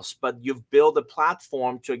house, but you've built a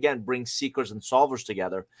platform to, again, bring seekers and solvers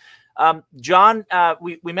together. John,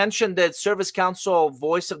 we mentioned that Service Council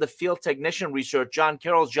Voice of the Field Technician research. John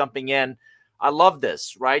Carroll's jumping in. I love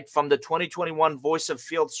this, right? From the 2021 Voice of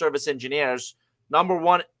Field Service Engineers, number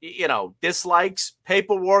one, dislikes,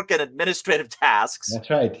 paperwork, and administrative tasks.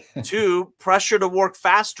 That's right. 2, pressure to work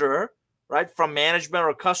faster, right, from management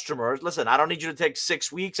or customers. Listen, I don't need you to take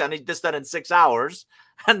 6 weeks. I need this done in 6 hours.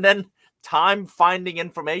 And then time finding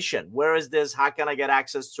information. Where is this? How can I get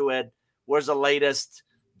access to it? Where's the latest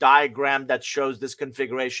diagram that shows this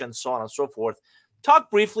configuration, so on and so forth?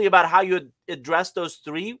 Talk briefly about how you address those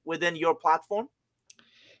 3 within your platform.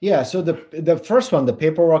 Yeah, so the first one, the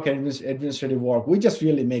paperwork and administrative work, we just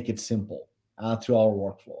really make it simple through our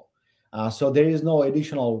workflow. So there is no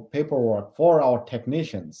additional paperwork for our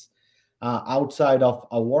technicians outside of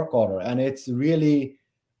a work order, and it's really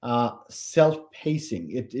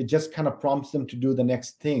self-pacing. It just kind of prompts them to do the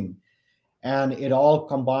next thing, and it all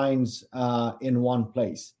combines in one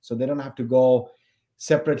place, so they don't have to go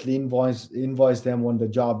separately invoice them when the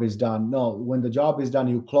job is done. No, when the job is done,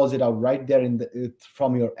 you close it out right there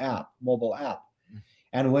from your mobile app.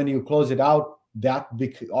 And when you close it out, that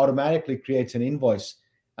automatically creates an invoice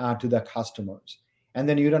to the customers, and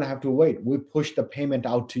then you don't have to wait. We push the payment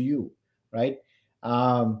out to you, right?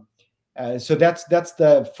 So that's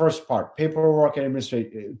the first part. Paperwork and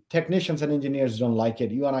administrative. Technicians and engineers don't like it.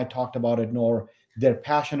 You and I talked about it. Nor they're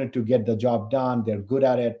passionate to get the job done. They're good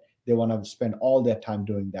at it. They want to spend all their time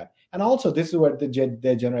doing that. And also, this is where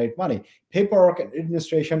they generate money. Paperwork and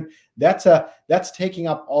administration, that's taking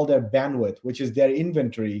up all their bandwidth, which is their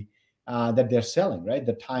inventory that they're selling, right?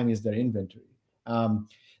 The time is their inventory.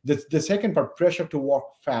 The second part, pressure to work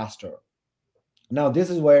faster. Now,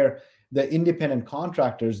 this is where the independent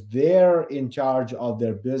contractors, they're in charge of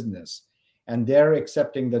their business, and they're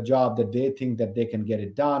accepting the job that they think that they can get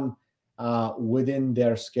it done within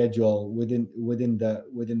their schedule, within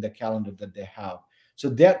the calendar that they have. So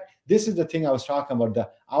this is the thing I was talking about.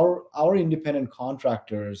 Our independent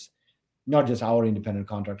contractors, not just our independent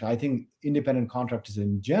contractor. I think independent contractors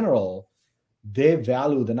in general, they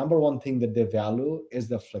value, the number one thing that they value is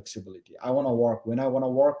the flexibility. I want to work when I want to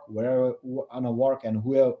work, where I want to work, and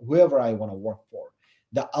whoever I want to work for.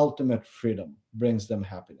 The ultimate freedom brings them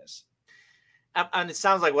happiness. And it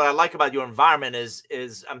sounds like what I like about your environment is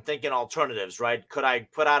I'm thinking alternatives, right? Could I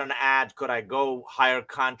put out an ad? Could I go hire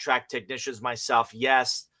contract technicians myself?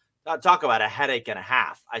 Yes. Talk about a headache and a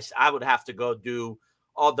half. I would have to go do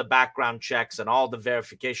all the background checks and all the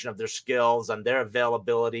verification of their skills and their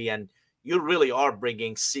availability. And you really are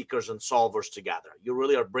bringing seekers and solvers together. You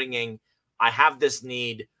really are bringing, I have this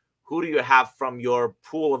need. who do you have from your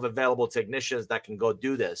pool of available technicians that can go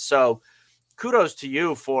do this? So kudos to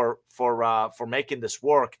you for making this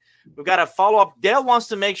work. We've got a follow-up. Dale wants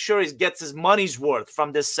to make sure he gets his money's worth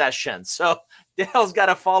from this session. So Dale's got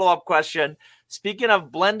a follow-up question. Speaking of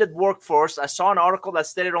blended workforce, I saw an article that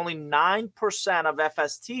stated only 9% of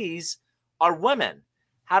FSTs are women.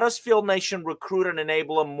 How does Field Nation recruit and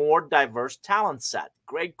enable a more diverse talent set?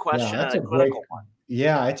 Great question. Yeah, that's and a great one.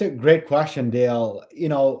 Yeah, it's a great question, Dale.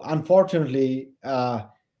 Unfortunately,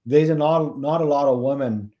 there's not a lot of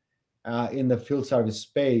women in the field service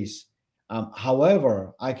space.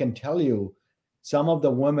 However, I can tell you, some of the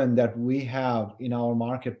women that we have in our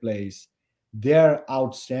marketplace, they're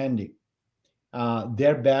outstanding.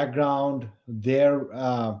 Their background, their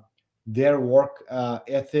work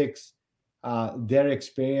ethics, their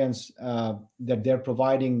experience that they're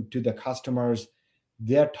providing to the customers,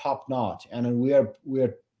 they're top notch, and we are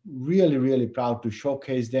really really proud to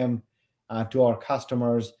showcase them to our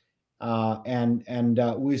customers, and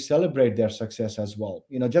we celebrate their success as well.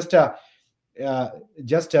 Just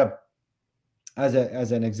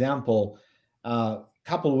as an example, a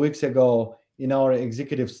couple of weeks ago in our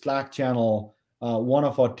executive Slack channel, one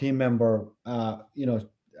of our team member,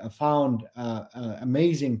 found an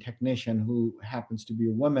amazing technician who happens to be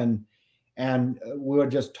a woman, and we were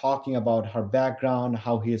just talking about her background,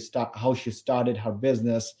 how she started her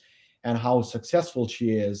business, and how successful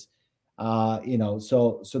she is.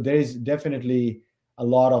 So there is definitely a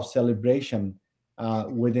lot of celebration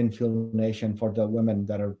within Field Nation for the women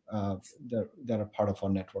that are part of our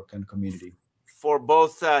network and community. For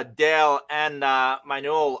both Dale and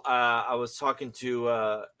Manuel, I was talking to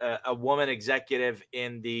a woman executive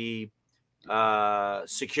in the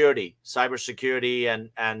cybersecurity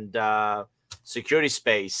and security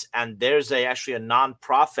space, and there's actually a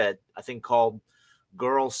nonprofit, I think, called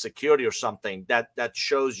Girls Security or something that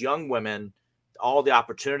shows young women all the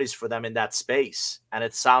opportunities for them in that space. And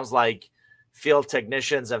it sounds like field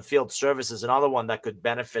technicians and field service is another one that could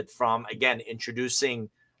benefit from, again, introducing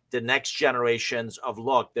the next generations of,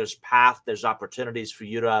 look, there's opportunities for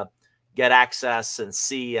you to get access and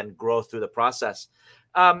see and grow through the process.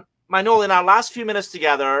 Manuel, in our last few minutes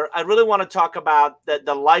together, I really want to talk about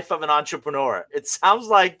the life of an entrepreneur. It sounds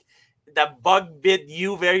like that bug bit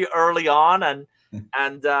you very early on, and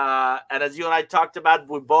as you and I talked about,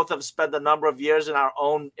 we both have spent a number of years in our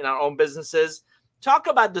own businesses. Talk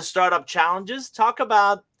about the startup challenges. Talk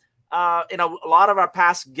about a lot of our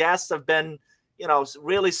past guests have been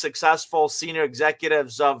really successful senior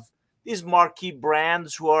executives of these marquee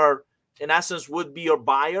brands who are, in essence, would be your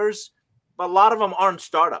buyers. But a lot of them aren't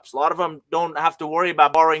startups. A lot of them don't have to worry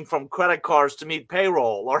about borrowing from credit cards to meet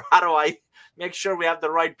payroll, or how do I make sure we have the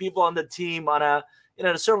right people on the team on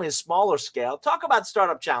certainly a smaller scale. Talk about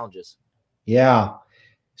startup challenges. Yeah.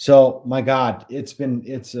 So, my God, it's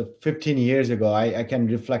 15 years ago. I can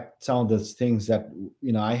reflect some of those things that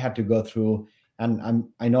I had to go through, and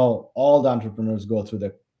I know all the entrepreneurs go through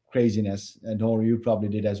the craziness, and Nor, you probably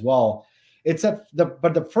did as well.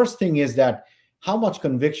 But the first thing is that, how much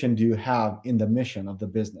conviction do you have in the mission of the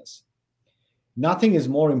business? Nothing is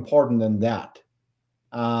more important than that.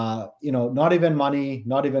 Not even money,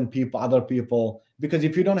 not even other people, because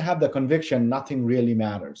if you don't have the conviction, nothing really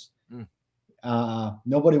matters.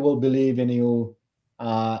 Nobody will believe in you,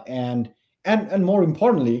 and more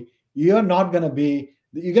importantly, you're going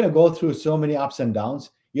to go through so many ups and downs.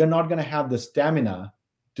 You're not going to have the stamina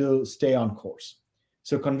to stay on course.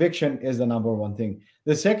 So conviction is the number one thing.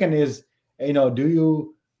 The second is,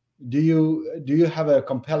 do you have a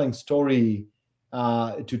compelling story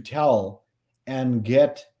to tell and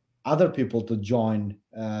get other people to join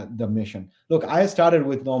the mission? Look, I started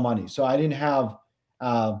with no money, so I didn't have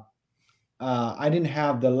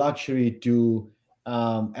the luxury to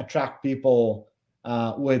attract people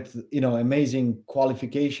with amazing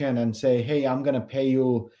qualification and say, hey, I'm going to pay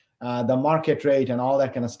you the market rate and all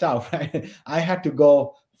that kind of stuff. Right? I had to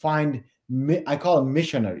go find, I call them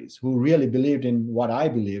missionaries, who really believed in what I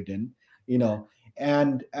believed in,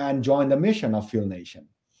 and join the mission of Field Nation.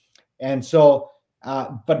 And so,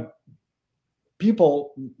 but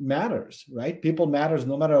people matters, right? People matters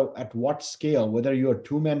no matter at what scale, whether you're a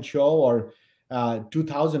two-man show or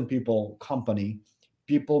 2,000 people company.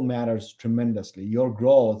 People matters tremendously. Your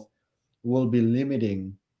growth will be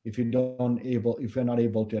limiting if you're not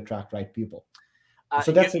able to attract right people.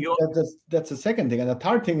 So that's the second thing. And the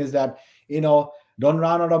third thing is that don't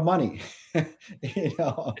run out of money.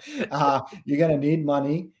 You're gonna need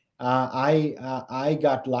money. I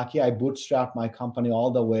got lucky. I bootstrapped my company all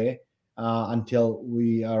the way until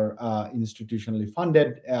we are institutionally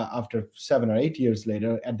funded after 7 or 8 years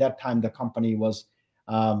later. At that time, the company was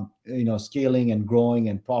scaling and growing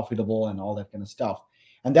and profitable and all that kind of stuff.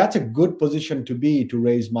 And that's a good position to be to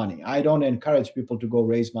raise money. I don't encourage people to go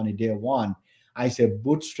raise money day one. I say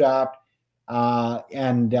bootstrap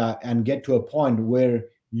and get to a point where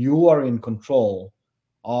you are in control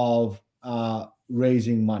of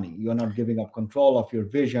raising money. You're not giving up control of your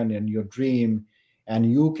vision and your dream,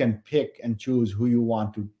 and you can pick and choose who you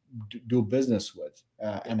want to do business with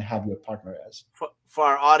and have your partner as. For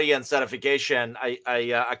our audience edification,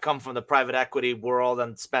 I come from the private equity world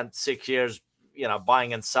and spent 6 years,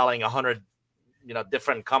 buying and selling 100,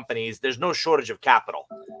 different companies. There's no shortage of capital.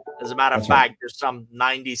 As a matter of fact, there's some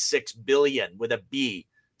 96 billion with a B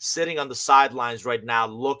sitting on the sidelines right now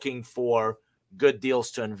looking for good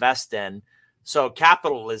deals to invest in. So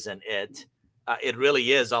capital isn't it. It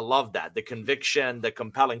really is. I love that. The conviction, the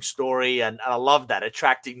compelling story, and I love that,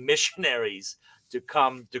 attracting missionaries to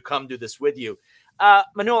come do this with you.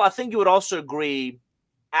 Manuel, I think you would also agree,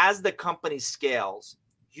 as the company scales,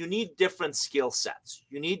 you need different skill sets.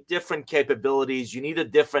 You need different capabilities. You need a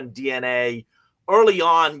different DNA. Early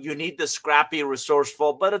on, you need the scrappy,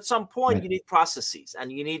 resourceful, but at some point, you need processes,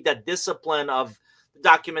 and you need that discipline of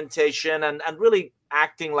documentation and really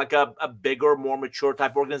acting like a bigger, more mature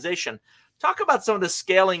type organization. Talk about some of the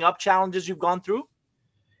scaling up challenges you've gone through.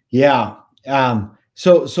 Yeah.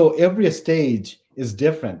 So every stage is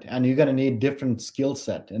different, and you're going to need different skill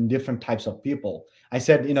set and different types of people. I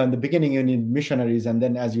said, in the beginning, you need missionaries, and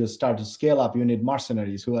then as you start to scale up, you need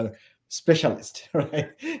mercenaries who are specialists, right?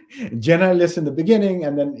 Generalists in the beginning,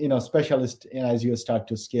 and then, specialists as you start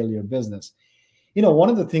to scale your business. One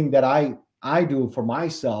of the things that I do for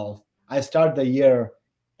myself, I start the year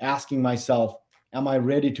asking myself, am I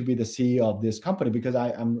ready to be the CEO of this company? Because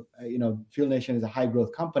I'm, Fuel Nation is a high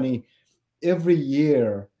growth company. Every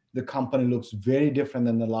year, the company looks very different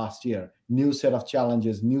than the last year. New set of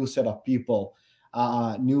challenges, new set of people,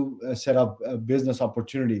 new set of business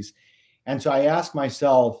opportunities. And so I ask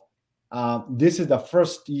myself, this is the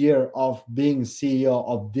first year of being CEO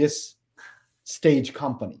of this stage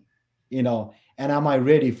company, and am I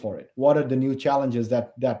ready for it? What are the new challenges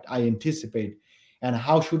that I anticipate? And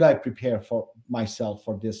how should I prepare for myself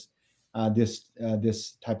for this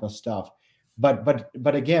type of stuff?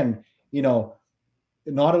 But again,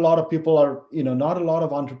 not a lot of people are, not a lot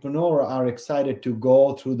of entrepreneurs are excited to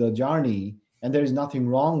go through the journey, and there is nothing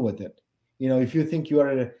wrong with it. If you think you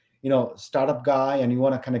are a startup guy and you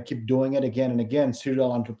want to kind of keep doing it again and again,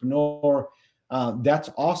 serial entrepreneur, that's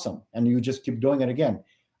awesome, and you just keep doing it again.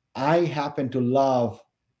 I happen to love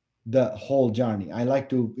the whole journey. I like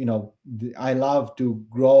to, I love to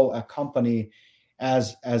grow a company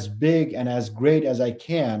as big and as great as I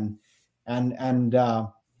can, and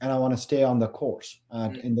I want to stay on the course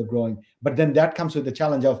in the growing. But then that comes with the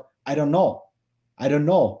challenge of I don't know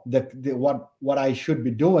what I should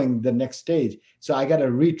be doing the next stage. So I got to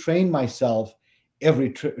retrain myself every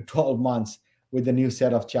 12 months with a new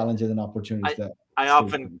set of challenges and opportunities. I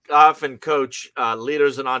often coach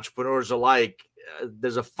leaders and entrepreneurs alike.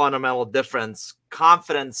 There's a fundamental difference.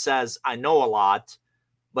 Confidence says, I know a lot,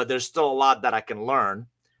 but there's still a lot that I can learn.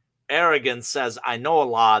 Arrogance says, I know a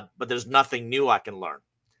lot, but there's nothing new I can learn.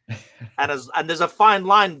 And there's a fine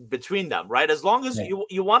line between them, right? As long as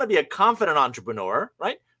you want to be a confident entrepreneur,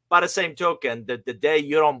 right? By the same token, the day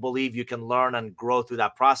you don't believe you can learn and grow through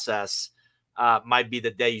that process might be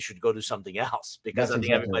the day you should go do something else, because I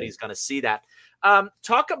think everybody's going to see that.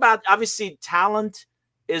 Talk about, obviously, talent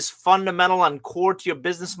is fundamental and core to your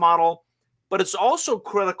business model, but it's also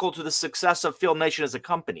critical to the success of Fuel Nation as a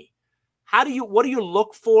company. What do you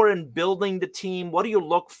look for in building the team? What do you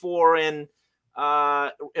look for in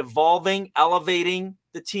evolving, elevating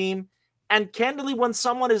the team? And candidly, when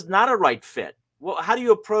someone is not a right fit, well, how do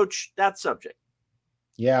you approach that subject?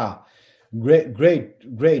 Yeah,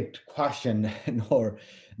 great question, Noor.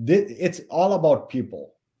 It's all about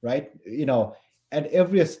people, right? At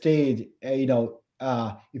every stage,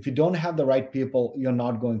 if you don't have the right people, you're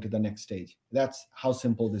not going to the next stage. That's how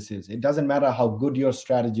simple this is. It doesn't matter how good your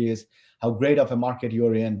strategy is, how great of a market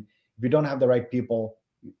you're in. If you don't have the right people,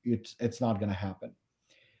 it's not going to happen.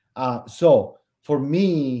 So for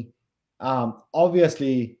me,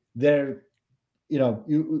 obviously there's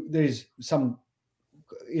some,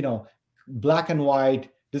 black and white.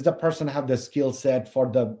 Does the person have the skill set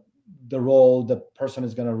for the role the person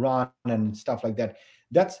is going to run and stuff like that?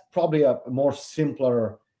 That's probably a more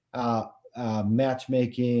simpler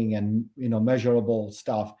matchmaking and measurable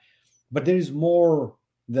stuff. But there is more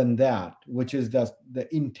than that, which is the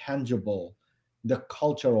intangible, the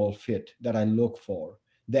cultural fit that I look for,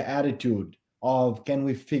 the attitude of, can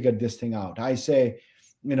we figure this thing out? I say,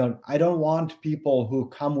 I don't want people who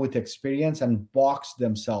come with experience and box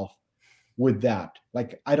themselves with that.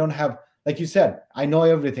 Like, I don't have, like you said, I know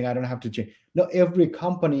everything, I don't have to change. No, every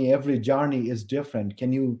company, every journey is different.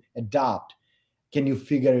 Can you adapt? Can you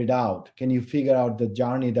figure it out? Can you figure out the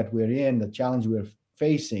journey that we're in, the challenge we're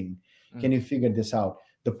facing? Can you figure this out?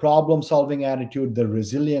 The problem solving attitude, the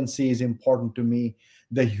resiliency is important to me.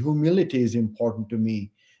 The humility is important to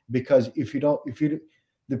me, because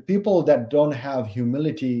the people that don't have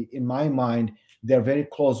humility, in my mind, they're very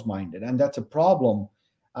close minded. And that's a problem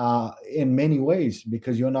in many ways,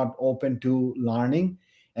 because you're not open to learning,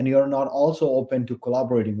 and you're not also open to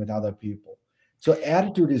collaborating with other people. So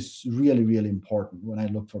attitude is really, really important when I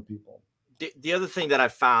look for people. The other thing that I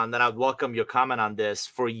found, and I'd welcome your comment on this,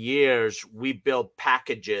 for years, we built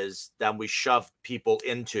packages that we shoved people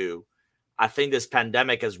into. I think this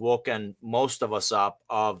pandemic has woken most of us up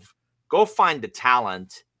of go find the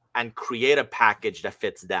talent and create a package that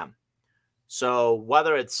fits them. So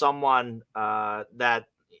whether it's someone that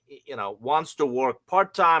wants to work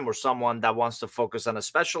part-time, or someone that wants to focus on a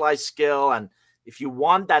specialized skill, and if you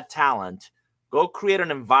want that talent, go create an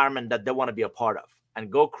environment that they want to be a part of, and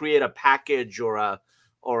go create a package or a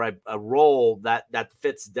role that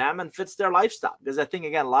fits them and fits their lifestyle. Because I think,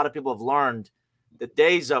 again, a lot of people have learned the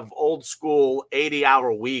days of old school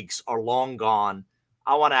 80-hour weeks are long gone.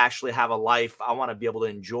 I want to actually have a life. I want to be able to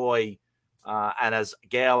enjoy, and as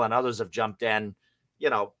Gail and others have jumped in,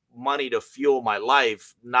 money to fuel my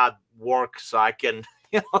life, not work so I can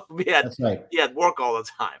be at work all the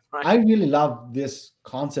time. Right? I really love this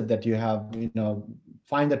concept that you have,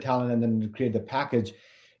 find the talent and then create the package.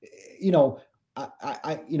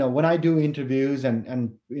 When I do interviews,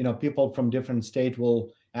 and people from different state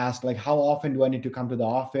will ask, like, how often do I need to come to the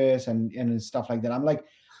office and stuff like that. I'm like,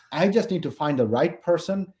 I just need to find the right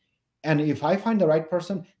person. And if I find the right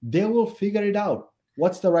person, they will figure it out.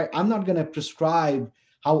 I'm not going to prescribe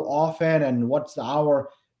how often and what's the hour.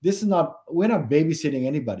 We're not babysitting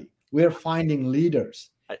anybody. We're finding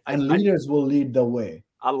leaders, and leaders will lead the way.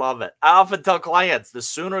 I love it. I often tell clients, the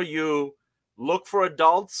sooner you look for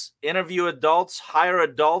adults, interview adults, hire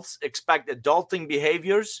adults, expect adulting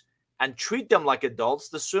behaviors, and treat them like adults,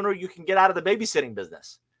 the sooner you can get out of the babysitting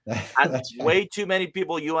business. And right. Way too many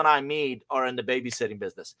people you and I meet are in the babysitting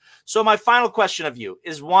business. So my final question of you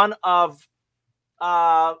is one of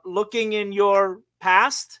looking in your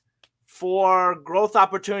past for growth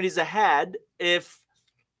opportunities ahead. If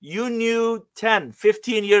you knew 10,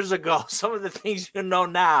 15 years ago some of the things you know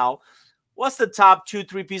now, what's the top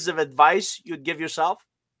 2-3 pieces of advice you'd give yourself?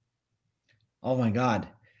 Oh my God.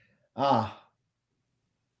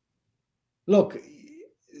 Look,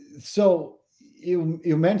 so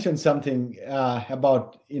you mentioned something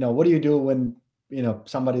about, what do you do when,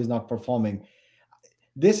 somebody is not performing?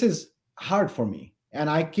 This is hard for me. And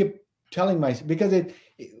I keep telling myself, because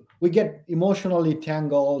we get emotionally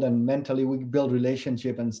tangled, and mentally we build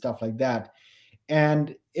relationship and stuff like that.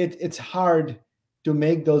 And it's hard to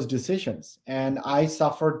make those decisions. And I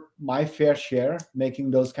suffered my fair share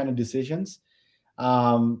making those kind of decisions.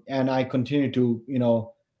 And I continue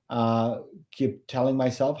to, keep telling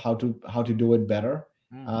myself how to do it better.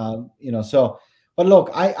 But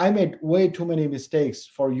look, I made way too many mistakes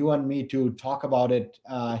for you and me to talk about it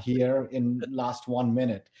here in last 1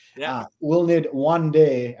 minute. Yeah. We'll need one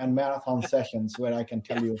day and marathon sessions where I can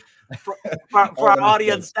tell you. For our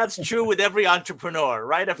audience, that's true with every entrepreneur,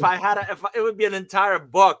 right? If it would be an entire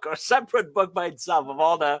book or separate book by itself of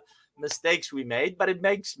all the mistakes we made. But it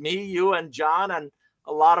makes me, you, and John, and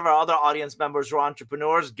a lot of our other audience members who are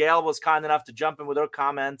entrepreneurs. Gail was kind enough to jump in with her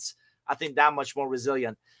comments. I think that much more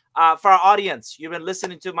resilient. For our audience, you've been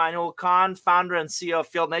listening to Mainul Khan, founder and CEO of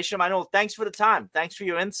Field Nation. Mainul, thanks for the time. Thanks for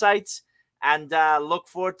your insights, and look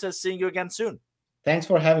forward to seeing you again soon. Thanks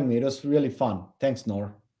for having me. It was really fun. Thanks,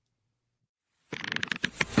 Noor.